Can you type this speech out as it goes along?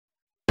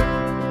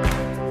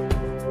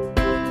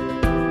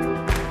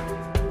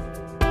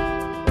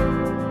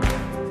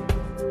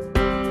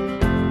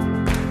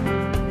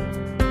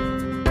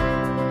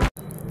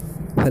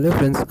Hello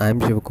friends, I'm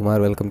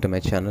Shivakumar. Welcome to my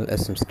channel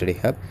SM study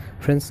hub.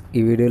 Friends,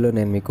 ఈ వీడియోలో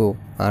నేను మీకు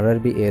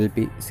ఆర్ఆర్బీ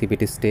ఏఎల్పీ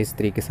సిబిటి స్టేజ్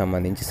 3కి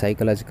సంబంధించి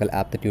సైకలాజికల్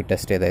యాప్టిట్యూడ్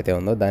టెస్ట్ ఏదైతే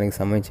ఉందో దానికి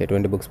సంబంధించి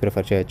ఎటువంటి బుక్స్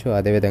ప్రిఫర్ చేయొచ్చు,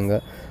 అదేవిధంగా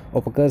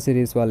ఉపకార్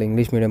సిరీస్ వాళ్ళ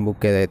ఇంగ్లీష్ మీడియం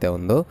బుక్ ఏదైతే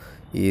ఉందో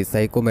ఈ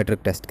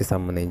సైకోమెట్రిక్ టెస్ట్కి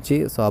సంబంధించి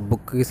ఆ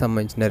బుక్కి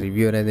సంబంధించిన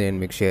రివ్యూ అనేది నేను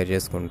మీకు షేర్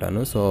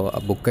చేసుకుంటాను. సో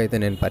ఆ బుక్ అయితే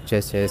నేను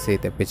పర్చేస్ చేసి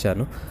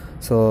తెప్పించాను.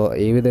 సో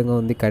ఏ విధంగా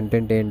ఉంది,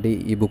 కంటెంట్ ఏంటి,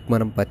 ఈ బుక్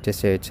మనం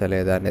పర్చేస్ చేయొచ్చా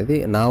లేదా అనేది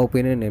నా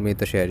ఒపీనియన్ నేను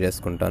మీతో షేర్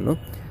చేసుకుంటాను.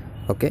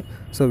 ఓకే,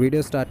 సో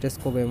వీడియో స్టార్ట్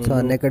చేసుకోబోయే సో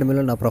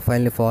అన్అకాడమీలో నా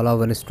ప్రొఫైల్ని ఫాలో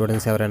అవ్వని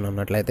స్టూడెంట్స్ ఎవరైనా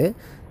ఉన్నట్లయితే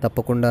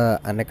తప్పకుండా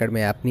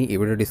అన్అకాడమీ యాప్ని ఈ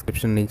వీడియో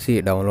డిస్క్రిప్షన్ నుంచి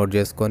డౌన్లోడ్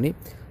చేసుకొని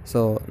సో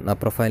నా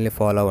ప్రొఫైల్ని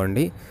ఫాలో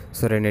అవ్వండి.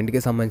 సో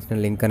రెండింటికి సంబంధించిన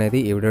లింక్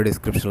అనేది ఈ వీడియో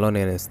డిస్క్రిప్షన్లో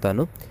నేను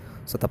ఇస్తాను.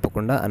 సో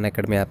తప్పకుండా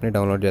అన్అకాడమీ యాప్ని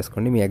డౌన్లోడ్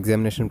చేసుకోండి. మీ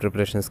ఎగ్జామినేషన్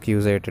ప్రిపరేషన్స్కి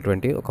యూజ్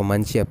అయ్యేటటువంటి ఒక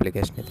మంచి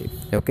అప్లికేషన్ ఇది.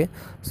 Okay,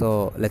 so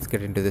let's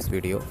get in to this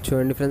video.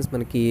 చూడండి ఫ్రెండ్స్,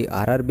 మనకి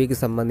ఆర్ఆర్బీకి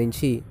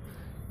సంబంధించి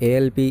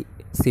ఏఎల్పీ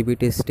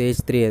సిబిటి స్టేజ్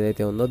 3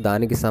 ఏదైతే ఉందో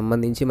దానికి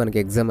సంబంధించి మనకి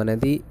ఎగ్జామ్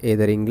అనేది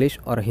ఏదర్ ఇంగ్లీష్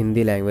ఆర్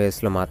హిందీ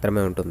లాంగ్వేజెస్లో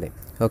మాత్రమే ఉంటుంది.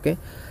 ఓకే,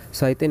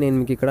 సో అయితే నేను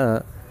మీకు ఇక్కడ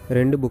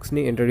 2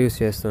 బుక్స్ని ఇంట్రడ్యూస్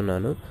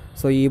చేస్తున్నాను.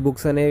 సో ఈ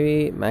బుక్స్ అనేవి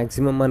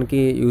మ్యాక్సిమం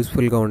మనకి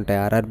యూస్ఫుల్గా ఉంటాయి.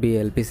 RRB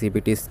ALP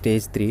CBT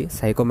stage 3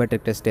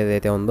 psychometric test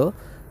ఏదైతే ఉందో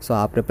సో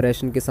ఆ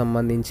ప్రిపరేషన్కి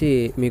సంబంధించి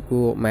మీకు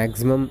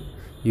మ్యాక్సిమం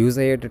యూజ్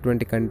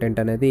అయ్యేటటువంటి కంటెంట్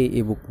అనేది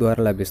ఈ బుక్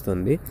ద్వారా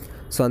లభిస్తుంది.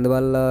 సో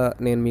అందువల్ల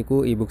నేను మీకు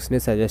ఈ బుక్స్ని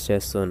సజెస్ట్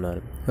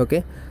చేస్తున్నాను. ఓకే,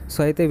 సో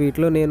అయితే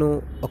వీటిలో నేను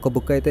ఒక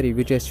బుక్ అయితే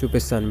రివ్యూ చేసి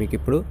చూపిస్తాను మీకు.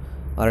 ఇప్పుడు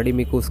ఆల్రెడీ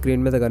మీకు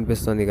స్క్రీన్ మీద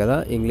కనిపిస్తుంది కదా,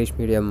 English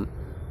medium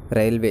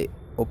railway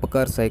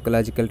Upkar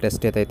psychological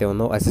test ఏదైతే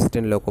ఉందో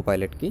అసిస్టెంట్ లోకో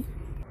పైలట్కి.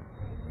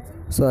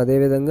 సో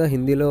అదేవిధంగా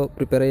హిందీలో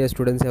ప్రిపేర్ అయ్యే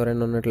స్టూడెంట్స్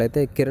ఎవరైనా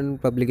ఉన్నట్లయితే కిరణ్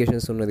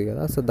పబ్లికేషన్స్ ఉన్నది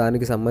కదా, సో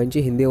దానికి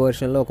సంబంధించి హిందీ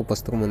వర్షన్లో ఒక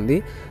పుస్తకం ఉంది,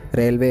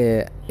 రైల్వే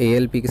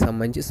ఏఎల్పీకి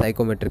సంబంధించి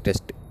సైకోమెట్రిక్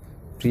టెస్ట్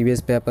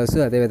ప్రీవియస్ పేపర్స్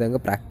అదేవిధంగా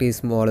ప్రాక్టీస్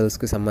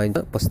మోడల్స్కి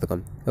సంబంధించిన పుస్తకం.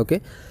 ఓకే,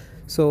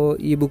 సో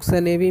ఈ బుక్స్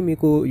అనేవి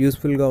మీకు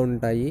యూస్ఫుల్గా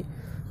ఉంటాయి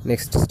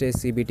నెక్స్ట్ స్టేజ్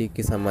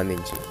సిబిటికి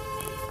సంబంధించి.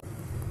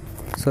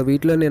 సో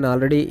వీటిలో నేను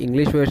ఆల్రెడీ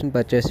ఇంగ్లీష్ వెర్షన్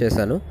పర్చేస్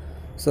చేశాను.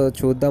 సో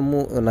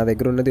చూద్దాము, నా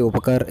దగ్గర ఉన్నది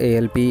ఉపకార్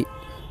ఏఎల్పీ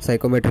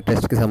సైకోమెట్రిక్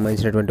టెస్ట్కి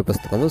సంబంధించినటువంటి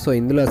పుస్తకము. సో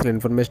ఇందులో అసలు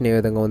ఇన్ఫర్మేషన్ ఏ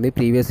విధంగా ఉంది,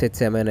 ప్రీవియస్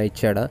సెట్స్ ఏమైనా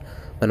ఇచ్చాడా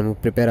మనము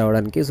ప్రిపేర్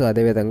అవ్వడానికి, సో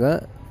అదేవిధంగా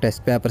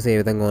టెస్ట్ పేపర్స్ ఏ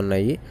విధంగా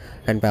ఉన్నాయి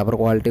అండ్ పేపర్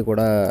క్వాలిటీ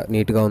కూడా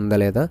నీట్గా ఉందా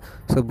లేదా,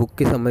 సో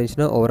బుక్కి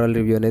సంబంధించిన ఓవరాల్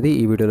రివ్యూ అనేది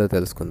ఈ వీడియోలో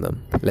తెలుసుకుందాం.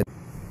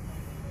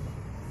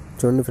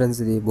 చూడండి ఫ్రెండ్స్,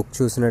 ఇది బుక్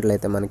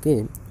చూసినట్లయితే మనకి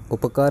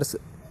ఉపకార్స్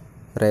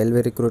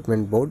railway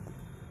recruitment board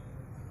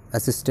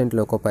assistant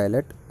loco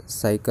pilot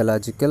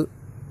psychological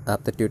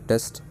aptitude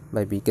test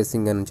by BK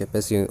Singh అని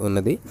చెప్పేసి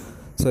ఉన్నది.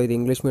 సో ఇది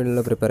ఇంగ్లీష్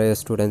మీడియంలో ప్రిపేర్ అయ్యే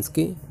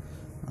స్టూడెంట్స్కి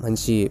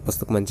మంచి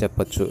పుస్తకం అని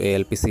చెప్పొచ్చు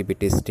ఏఎల్పీ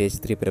సిబిటి స్టేజ్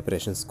 3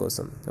 ప్రిపరేషన్స్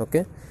కోసం.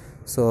 ఓకే,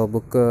 సో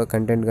బుక్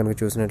కంటెంట్ కనుక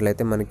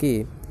చూసినట్లయితే మనకి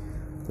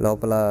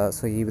లోపల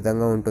సో ఈ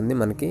విధంగా ఉంటుంది.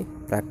 మనకి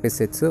ప్రాక్టీస్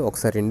సెట్స్,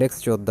 ఒకసారి ఇండెక్స్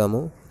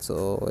చూద్దాము. సో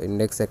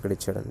ఇండెక్స్ ఎక్కడ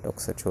ఇచ్చాడంటే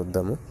ఒకసారి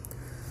చూద్దాము.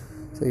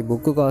 సో ఈ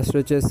బుక్ కాస్ట్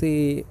వచ్చేసి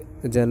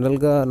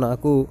జనరల్గా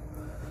నాకు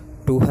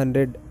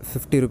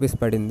 250 రూపీస్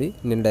పడింది.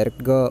 నేను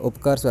డైరెక్ట్గా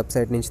ఉపకార్స్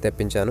వెబ్సైట్ నుంచి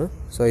తెప్పించాను.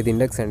 సో ఇది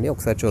ఇండెక్స్ అండి,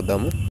 ఒకసారి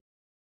చూద్దాము.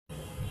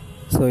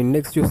 సో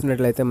ఇండెక్స్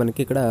చూసినట్లయితే మనకి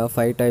ఇక్కడ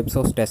 5 టైప్స్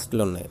ఆఫ్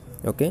టెస్ట్లు ఉన్నాయి.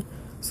 ఓకే,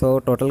 సో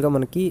టోటల్గా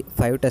మనకి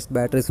 5 టెస్ట్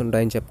బ్యాటరీస్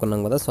ఉంటాయని చెప్పుకున్నాం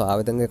కదా, సో ఆ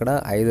విధంగా ఇక్కడ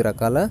 5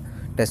 రకాల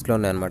టెస్ట్లు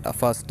ఉన్నాయన్నమాట.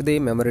 ఫస్ట్ది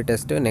memory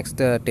test,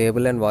 next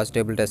table and watch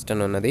table test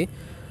అని ఉన్నది,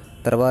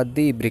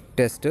 తర్వాతది బ్రిక్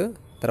టెస్ట్,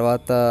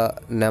 తర్వాత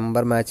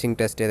నెంబర్ మ్యాచింగ్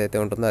టెస్ట్ ఏదైతే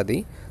ఉంటుందో అది,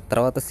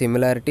 తర్వాత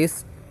సిమిలారిటీస్.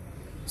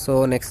 సో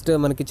నెక్స్ట్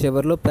మనకి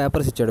చివరిలో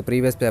పేపర్స్ ఇచ్చాడు,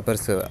 ప్రీవియస్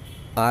పేపర్స్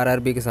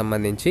ఆర్ఆర్బీకి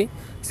సంబంధించి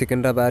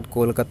సికింద్రాబాద్,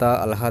 కోల్కతా,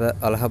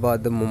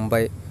 అలహాబాద్,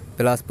 ముంబై,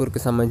 బిలాస్పూర్కి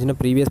సంబంధించిన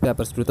ప్రీవియస్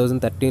పేపర్స్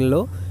 2013లో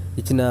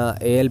ఇచ్చిన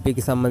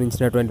ఏఎల్పీకి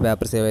సంబంధించినటువంటి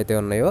పేపర్స్ ఏవైతే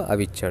ఉన్నాయో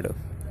అవి ఇచ్చాడు.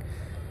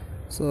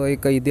 సో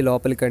ఇక ఇది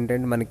లోపలి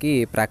కంటెంట్, మనకి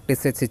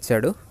ప్రాక్టీస్ సెట్స్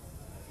ఇచ్చాడు.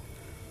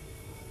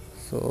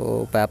 సో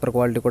పేపర్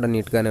క్వాలిటీ కూడా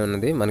నీట్గానే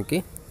ఉన్నది మనకి,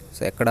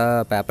 సో ఎక్కడ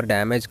పేపర్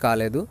డ్యామేజ్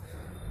కాలేదు.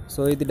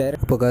 సో ఇది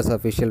డైరెక్ట్ ఉపకార్స్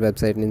అఫీషియల్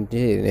వెబ్సైట్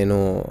నుంచి నేను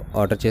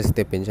ఆర్డర్ చేసి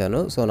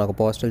తెప్పించాను. సో నాకు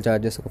పోస్టల్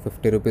ఛార్జెస్ ఒక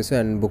 50 రూపీస్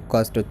అండ్ బుక్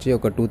కాస్ట్ వచ్చి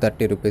ఒక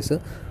 230 రూపీస్,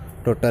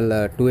 టోటల్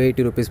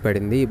 280 రూపీస్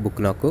పడింది ఈ బుక్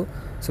నాకు.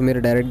 సో మీరు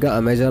డైరెక్ట్గా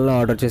అమెజాన్లో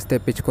ఆర్డర్ చేసి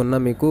తెప్పించుకున్న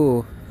మీకు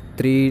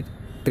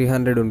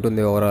 300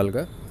 ఉంటుంది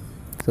ఓవరాల్గా.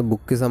 సో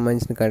బుక్కి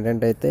సంబంధించిన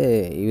కంటెంట్ అయితే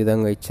ఈ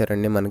విధంగా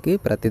ఇచ్చారండి. మనకి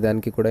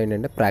ప్రతిదానికి కూడా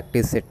ఏంటంటే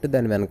ప్రాక్టీస్ సెట్,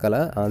 దాని వెనకాల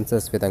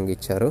ఆన్సర్స్ విధంగా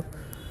ఇచ్చారు.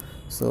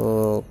 సో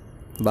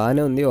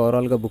బాగానే ఉంది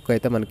ఓవరాల్గా బుక్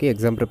అయితే, మనకి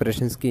ఎగ్జామ్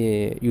ప్రిపరేషన్స్కి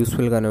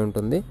యూస్ఫుల్గానే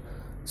ఉంటుంది.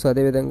 సో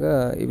అదేవిధంగా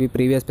ఇవి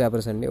ప్రీవియస్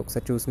పేపర్స్ అండి.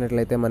 ఒకసారి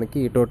చూసినట్లయితే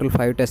మనకి టోటల్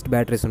 5 టెస్ట్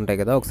బ్యాటరీస్ ఉంటాయి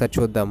కదా, ఒకసారి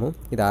చూద్దాము.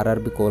 ఇది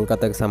ఆర్ఆర్బీ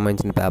కోల్కతాకి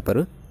సంబంధించిన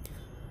పేపరు.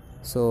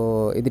 సో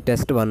ఇది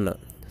టెస్ట్ 1.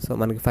 సో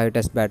మనకి 5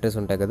 టెస్ట్ బ్యాటరీస్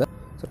ఉంటాయి కదా,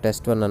 సో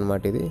టెస్ట్ 1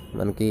 అనమాట ఇది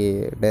మనకి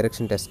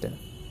డైరెక్షన్ టెస్ట్.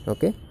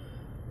 ఓకే,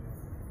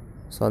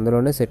 సో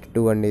అందులోనే సెట్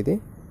 2 అండి, ఇది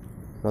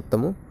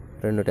మొత్తము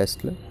 2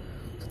 టెస్ట్లు.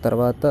 సో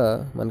తర్వాత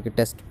మనకి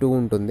టెస్ట్ 2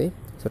 ఉంటుంది.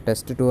 సో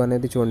టెస్ట్ 2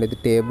 అనేది చూడండి, ఇది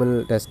టేబుల్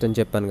టెస్ట్ అని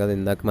చెప్పాను కదా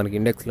ఇందాక, మనకి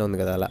ఇండెక్స్లో ఉంది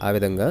కదా అలా ఆ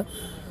విధంగా.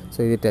 సో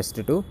ఇది టెస్ట్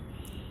 2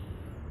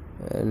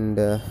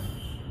 అండ్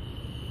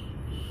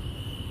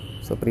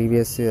సో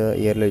ప్రీవియస్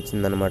ఇయర్లో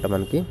ఇచ్చిందనమాట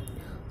మనకి.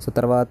 సో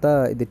తర్వాత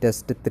ఇది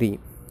test 3.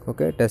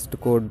 Okay, test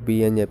code B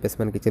అని చెప్పేసి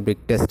మనకి ఇచ్చే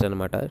బిగ్ టెస్ట్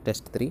అనమాట,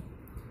 టెస్ట్ 3.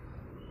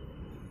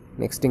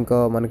 నెక్స్ట్ ఇంకా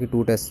మనకి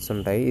 2 టెస్ట్స్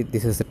ఉంటాయి.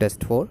 This is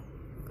test 4,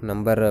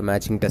 number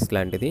matching test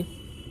లాంటిది.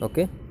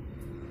 Okay,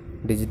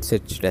 digit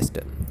search test.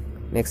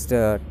 Next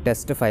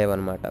test 5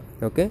 అనమాట.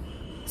 Okay,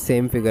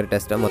 same figure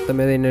test. మొత్తం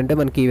మీద ఏంటంటే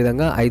మనకి ఈ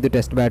విధంగా 5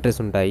 టెస్ట్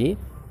బ్యాటరీస్ ఉంటాయి.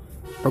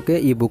 ఓకే,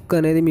 ఈ బుక్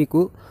అనేది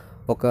మీకు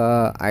ఒక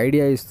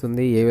ఐడియా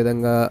ఇస్తుంది ఏ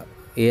విధంగా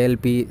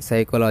ఏఎల్పి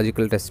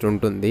సైకలాజికల్ టెస్ట్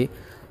ఉంటుంది,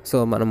 సో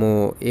మనము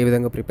ఏ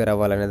విధంగా ప్రిపేర్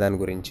అవ్వాలనే దాని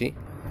గురించి.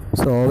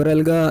 సో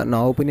ఓవరాల్గా నా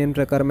ఒపీనియన్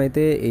ప్రకారం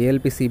అయితే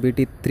ఏఎల్పి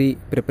సిబిటి 3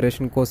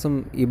 ప్రిపరేషన్ కోసం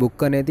ఈ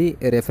బుక్ అనేది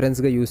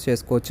రెఫరెన్స్గా యూస్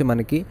చేసుకోవచ్చు.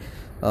 మనకి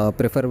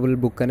ప్రిఫరబుల్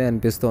బుక్ అనే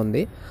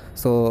అనిపిస్తోంది.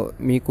 సో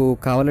మీకు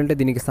కావాలంటే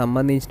దీనికి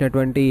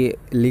సంబంధించినటువంటి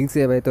లింక్స్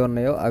ఏవైతే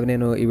ఉన్నాయో అవి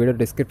నేను ఈ వీడియో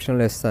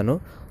డిస్క్రిప్షన్లో ఇస్తాను.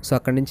 సో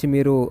అక్కడి నుంచి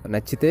మీరు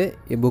నచ్చితే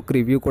ఈ బుక్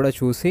రివ్యూ కూడా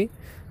చూసి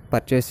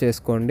పర్చేస్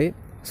చేసుకోండి.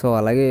 సో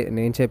అలాగే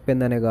నేను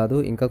చెప్పిందనే కాదు,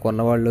 ఇంకా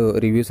కొన్నవాళ్ళు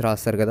రివ్యూస్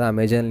రాస్తారు కదా,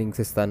 అమెజాన్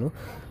లింక్స్ ఇస్తాను.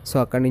 సో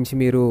అక్కడి నుంచి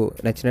మీరు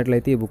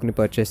నచ్చినట్లయితే ఈ బుక్ని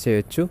పర్చేస్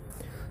చేయొచ్చు.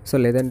 సో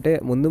లేదంటే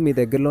ముందు మీ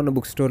దగ్గరలో ఉన్న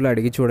బుక్ స్టోర్లో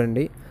అడిగి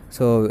చూడండి.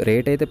 సో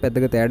రేట్ అయితే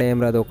పెద్దగా తేడా ఏం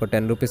రాదు, ఒక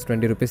 10 రూపీస్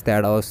 20 రూపీస్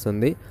తేడా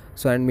వస్తుంది.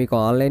 సో అండ్ మీకు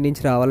ఆన్లైన్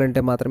నుంచి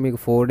రావాలంటే మాత్రం మీకు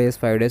 4 days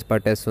 5 days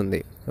పట్టేస్తుంది.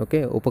 ఓకే,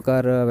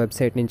 ఉపకార్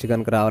వెబ్సైట్ నుంచి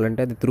కనుక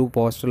రావాలంటే అది త్రూ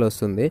పోస్టల్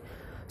వస్తుంది.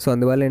 సో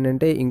అందువల్ల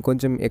ఏంటంటే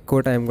ఇంకొంచెం ఎక్కువ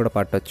టైం కూడా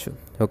పట్టొచ్చు.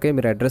 ఓకే,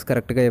 మీరు అడ్రస్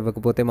కరెక్ట్గా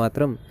ఇవ్వకపోతే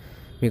మాత్రం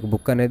మీకు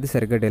బుక్ అనేది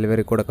సరిగ్గా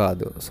డెలివరీ కూడా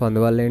కాదు. సో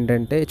అందువల్ల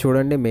ఏంటంటే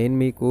చూడండి, మెయిన్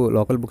మీకు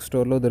లోకల్ బుక్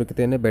స్టోర్లో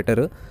దొరికితేనే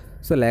బెటర్.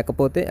 సో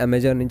లేకపోతే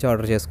అమెజాన్ నుంచి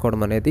ఆర్డర్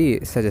చేసుకోవడం అనేది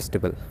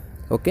సజెస్టబుల్.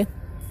 ఓకే,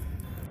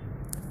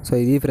 సో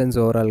ఇది ఫ్రెండ్స్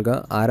ఓవరాల్గా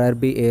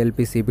ఆర్ఆర్బి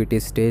ఏఎల్పి సిబిటి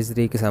స్టేజ్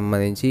 3కి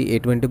సంబంధించి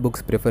ఎటువంటి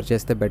బుక్స్ ప్రిఫర్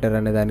చేస్తే బెటర్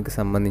అనే దానికి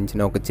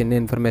సంబంధించిన ఒక చిన్న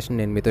ఇన్ఫర్మేషన్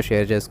నేను మీతో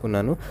షేర్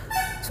చేసుకున్నాను.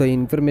 సో ఈ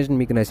ఇన్ఫర్మేషన్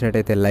మీకు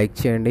నచ్చినట్టయితే లైక్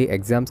చేయండి.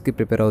 ఎగ్జామ్స్కి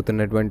ప్రిపేర్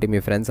అవుతున్నటువంటి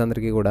మీ ఫ్రెండ్స్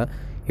అందరికీ కూడా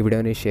ఈ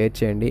వీడియోని షేర్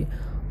చేయండి.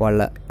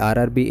 వాళ్ళ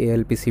ఆర్ఆర్బి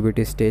ఏఎల్పి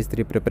సిబిటి స్టేజ్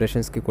 3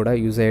 ప్రిపరేషన్స్కి కూడా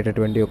యూజ్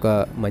అయ్యేటటువంటి ఒక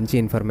మంచి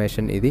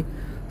ఇన్ఫర్మేషన్ ఇది.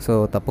 సో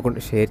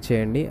తప్పకుండా షేర్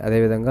చేయండి.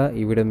 అదేవిధంగా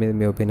ఈ వీడియో మీద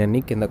మీ ఒపీనియన్ని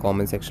కింద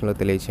కామెంట్ సెక్షన్లో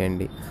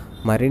తెలియచేయండి.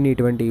 మరిన్ని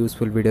ఇటువంటి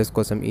యూస్ఫుల్ వీడియోస్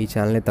కోసం ఈ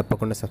ఛానల్ని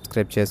తప్పకుండా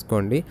సబ్స్క్రైబ్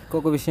చేసుకోండి.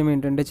 ఇంకొక విషయం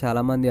ఏంటంటే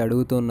చాలామంది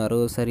అడుగుతున్నారు,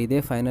 సార్ ఇదే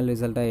final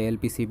result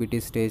ALP CBT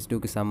stage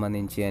 2కి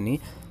సంబంధించి అని.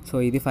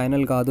 సో ఇది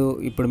ఫైనల్ కాదు,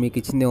 ఇప్పుడు మీకు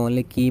ఇచ్చింది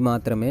ఓన్లీ కీ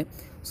మాత్రమే.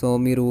 సో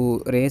మీరు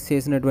రేస్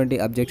చేసినటువంటి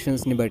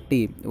అబ్జెక్షన్స్ని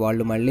బట్టి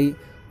వాళ్ళు మళ్ళీ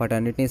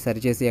వాటన్నిటిని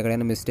సరిచేసి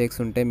ఎక్కడైనా మిస్టేక్స్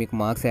ఉంటే మీకు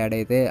మార్క్స్ యాడ్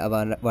అయితే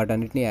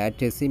వాటన్నిటిని యాడ్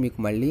చేసి మీకు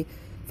మళ్ళీ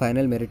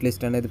ఫైనల్ మెరిట్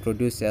లిస్ట్ అనేది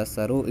ప్రొడ్యూస్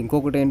చేస్తారు.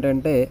 ఇంకొకటి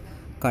ఏంటంటే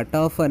కట్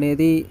ఆఫ్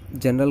అనేది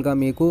జనరల్గా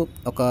మీకు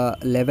ఒక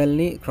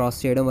లెవెల్ని క్రాస్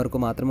చేయడం వరకు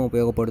మాత్రమే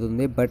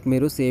ఉపయోగపడుతుంది. బట్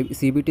మీరు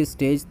సిబిటి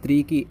స్టేజ్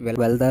 3కి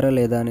వెళ్తారా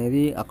లేదా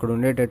అనేది అక్కడ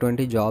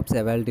ఉండేటటువంటి జాబ్స్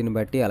అవైలబిలిటీని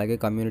బట్టి, అలాగే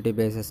కమ్యూనిటీ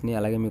బేసెస్ని,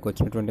 అలాగే మీకు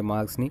వచ్చినటువంటి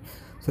మార్క్స్ని,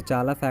 సో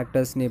చాలా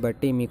ఫ్యాక్టర్స్ని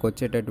బట్టి మీకు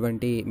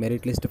వచ్చేటటువంటి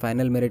merit list,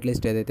 final merit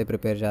list ఏదైతే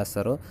ప్రిపేర్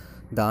చేస్తారో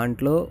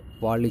దాంట్లో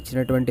వాళ్ళు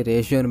ఇచ్చినటువంటి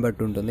రేషియోని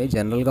బట్టి ఉంటుంది.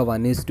 జనరల్గా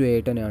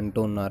 1:8 అని అంటూ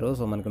ఉన్నారు.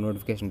 సో మనకు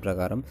నోటిఫికేషన్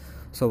ప్రకారం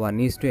సో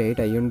 1:8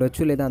 అయ్యి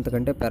ఉండొచ్చు, లేదా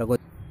అంతకంటే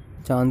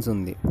ఛాన్స్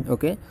ఉంది.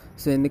 ఓకే,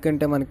 సో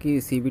ఎందుకంటే మనకి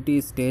సిబిటి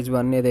స్టేజ్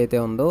 1 ఏదైతే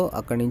ఉందో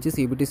అక్కడి నుంచి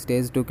సిబిటి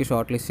స్టేజ్ 2కి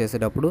షార్ట్ లిస్ట్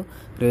చేసేటప్పుడు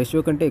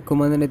రేషియో కంటే ఎక్కువ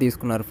మందినే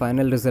తీసుకున్నారు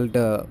ఫైనల్ రిజల్ట్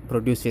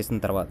ప్రొడ్యూస్ చేసిన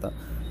తర్వాత.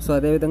 సో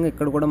అదేవిధంగా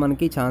ఇక్కడ కూడా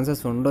మనకి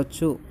ఛాన్సెస్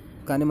ఉండొచ్చు,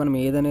 కానీ మనం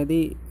ఏదనేది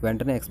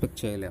వెంటనే ఎక్స్పెక్ట్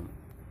చేయలేము.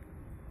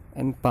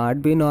 అండ్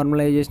పార్ట్ బి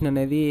నార్మలైజేషన్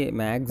అనేది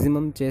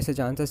మ్యాక్సిమం చేసే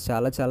ఛాన్సెస్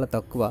చాలా చాలా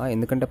తక్కువ.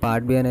 ఎందుకంటే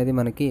పార్ట్ బి అనేది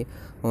మనకి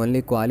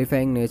ఓన్లీ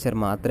క్వాలిఫైయింగ్ నేచర్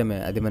మాత్రమే,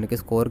 అది మనకి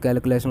స్కోర్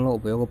క్యాలిక్యులేషన్లో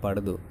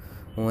ఉపయోగపడదు.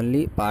 ఓన్లీ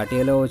పార్ట్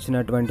ఏలో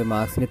వచ్చినటువంటి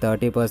మార్క్స్ని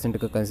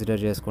 30%గా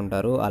కన్సిడర్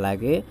చేసుకుంటారు.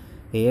 అలాగే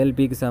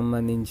ఏఎల్పికి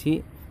సంబంధించి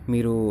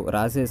మీరు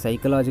రాసే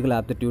సైకలాజికల్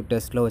ఆప్టిట్యూడ్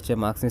టెస్ట్లో వచ్చే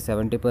మార్క్స్ని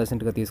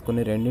 70%గా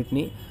తీసుకుని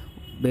రెండింటిని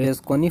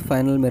వేసుకొని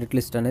ఫైనల్ మెరిట్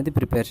లిస్ట్ అనేది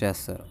ప్రిపేర్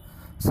చేస్తారు.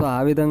 సో ఆ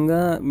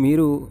విధంగా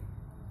మీరు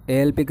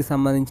ఏఎల్పికి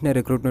సంబంధించిన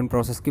రిక్రూట్మెంట్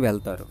ప్రాసెస్కి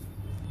వెళ్తారు.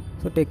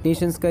 సో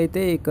టెక్నీషియన్స్కి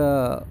అయితే ఇక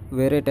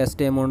వేరే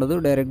టెస్ట్ ఏమి ఉండదు,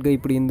 డైరెక్ట్గా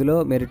ఇప్పుడు ఇందులో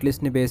మెరిట్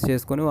లిస్ట్ని బేస్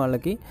చేసుకొని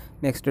వాళ్ళకి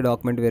నెక్స్ట్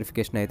డాక్యుమెంట్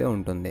వెరిఫికేషన్ అయితే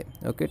ఉంటుంది.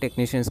 ఓకే,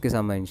 టెక్నీషియన్స్కి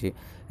సంబంధించి.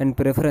 అండ్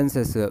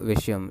ప్రిఫరెన్సెస్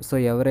విషయం, సో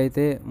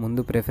ఎవరైతే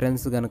ముందు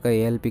ప్రిఫరెన్స్ కనుక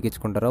ఏఎల్పికి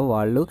ఇచ్చుకుంటారో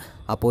వాళ్ళు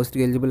ఆ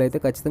పోస్ట్కి ఎలిజిబుల్ అయితే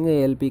ఖచ్చితంగా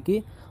ఏఎల్పికి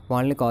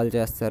వాళ్ళని కాల్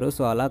చేస్తారు.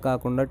 సో అలా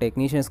కాకుండా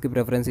టెక్నీషియన్స్కి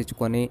ప్రిఫరెన్స్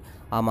ఇచ్చుకొని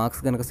ఆ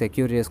మార్క్స్ కనుక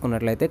సెక్యూర్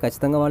చేసుకున్నట్లయితే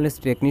ఖచ్చితంగా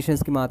వాళ్ళని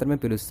టెక్నీషియన్స్కి మాత్రమే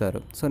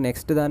పిలుస్తారు. సో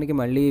నెక్స్ట్ దానికి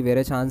మళ్ళీ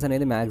వేరే ఛాన్స్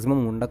అనేది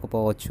మ్యాక్సిమం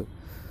ఉండకపోవచ్చు.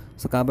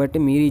 సో కాబట్టి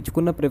మీరు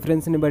ఇచ్చుకున్న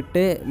ప్రిఫరెన్స్ని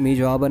బట్టే మీ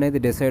జాబ్ అనేది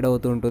డిసైడ్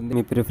అవుతూ ఉంటుంది,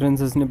 మీ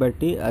ప్రిఫరెన్సెస్ని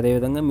బట్టి,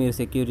 అదేవిధంగా మీరు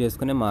సెక్యూర్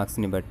చేసుకునే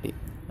మార్క్స్ని బట్టి,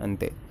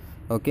 అంతే.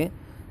 ఓకే,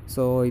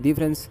 సో ఇది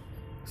ఫ్రెండ్స్.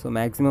 సో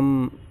మ్యాక్సిమం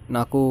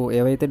నాకు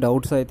ఏవైతే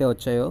డౌట్స్ అయితే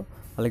వచ్చాయో,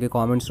 అలాగే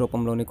కామెంట్స్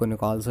రూపంలోని కొన్ని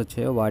కాల్స్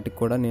వచ్చాయో వాటికి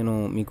కూడా నేను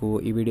మీకు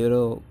ఈ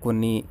వీడియోలో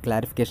కొన్ని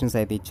క్లారిఫికేషన్స్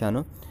అయితే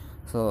ఇచ్చాను.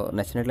 సో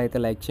నచ్చినట్లయితే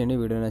లైక్ చేయండి,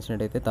 వీడియో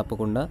నచ్చినట్టయితే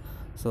తప్పకుండా.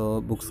 సో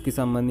బుక్స్కి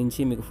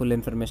సంబంధించి మీకు ఫుల్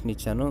ఇన్ఫర్మేషన్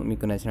ఇచ్చాను.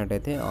 మీకు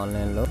నచ్చినట్టయితే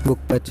ఆన్లైన్లో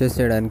బుక్ పర్చేస్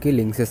చేయడానికి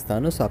లింక్స్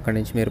ఇస్తాను. సో అక్కడి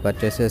నుంచి మీరు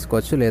పర్చేస్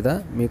చేసుకోవచ్చు, లేదా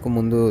మీకు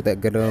ముందు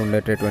దగ్గర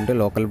ఉండేటటువంటి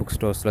లోకల్ బుక్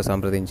స్టోర్స్లో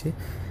సంప్రదించి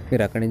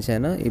మీరు అక్కడి నుంచి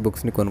అయినా ఈ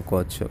బుక్స్ని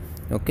కొనుక్కోవచ్చు.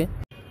 Okay,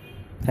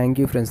 thank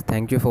you friends,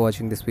 thank you for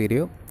watching this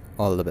video.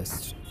 All the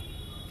best.